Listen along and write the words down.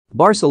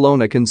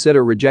Barcelona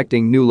consider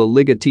rejecting new La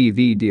Liga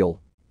TV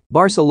deal.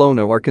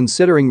 Barcelona are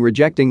considering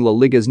rejecting La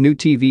Liga's new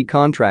TV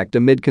contract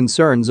amid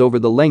concerns over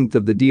the length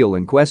of the deal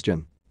in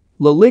question.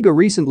 La Liga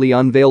recently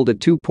unveiled a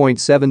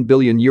 €2.7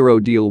 billion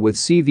deal with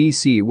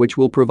CVC, which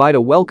will provide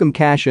a welcome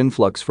cash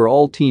influx for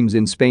all teams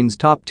in Spain's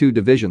top two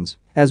divisions,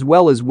 as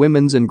well as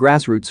women's and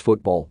grassroots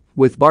football,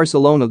 with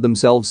Barcelona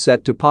themselves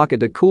set to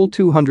pocket a cool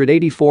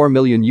 €284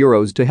 million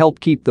to help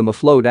keep them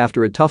afloat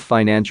after a tough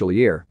financial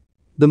year.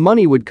 The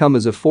money would come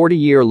as a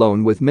 40-year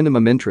loan with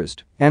minimum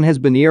interest and has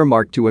been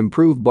earmarked to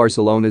improve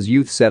Barcelona's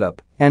youth setup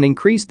and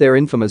increase their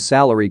infamous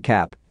salary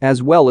cap,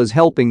 as well as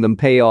helping them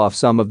pay off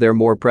some of their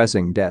more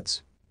pressing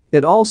debts.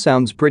 It all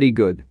sounds pretty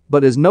good,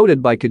 but as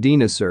noted by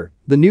Cadena Ser,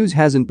 the news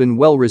hasn't been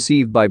well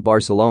received by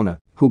Barcelona,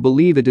 who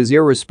believe it is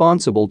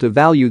irresponsible to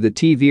value the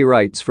TV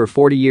rights for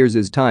 40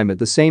 years' time at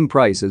the same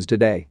price as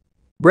today.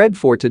 Bread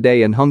for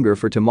today and hunger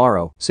for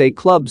tomorrow, say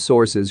club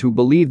sources who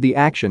believe the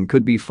action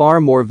could be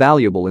far more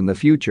valuable in the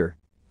future.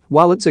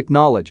 While it's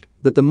acknowledged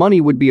that the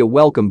money would be a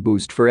welcome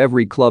boost for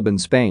every club in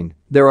Spain,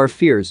 there are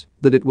fears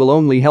that it will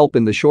only help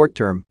in the short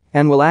term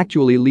and will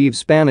actually leave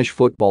Spanish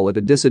football at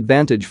a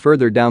disadvantage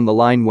further down the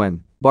line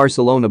when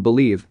Barcelona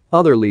believe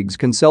other leagues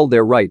can sell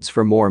their rights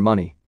for more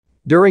money.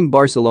 During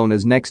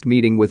Barcelona's next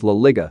meeting with La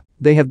Liga,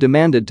 they have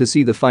demanded to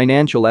see the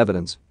financial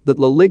evidence that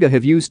La Liga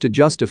have used to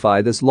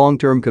justify this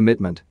long-term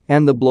commitment,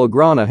 and the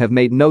Blaugrana have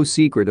made no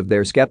secret of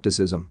their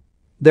skepticism.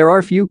 There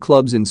are few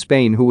clubs in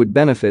Spain who would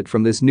benefit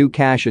from this new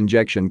cash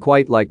injection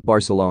quite like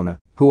Barcelona,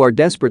 who are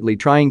desperately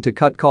trying to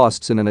cut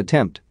costs in an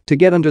attempt to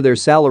get under their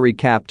salary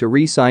cap to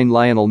re-sign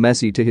Lionel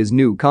Messi to his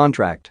new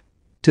contract.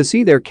 To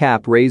see their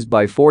cap raised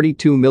by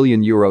 €42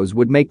 million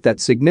would make that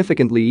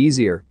significantly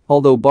easier,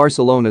 although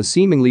Barcelona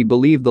seemingly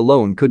believe the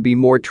loan could be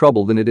more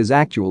trouble than it is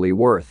actually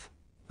worth.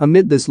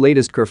 Amid this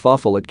latest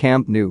kerfuffle at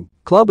Camp Nou,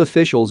 club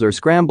officials are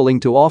scrambling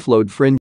to offload fringe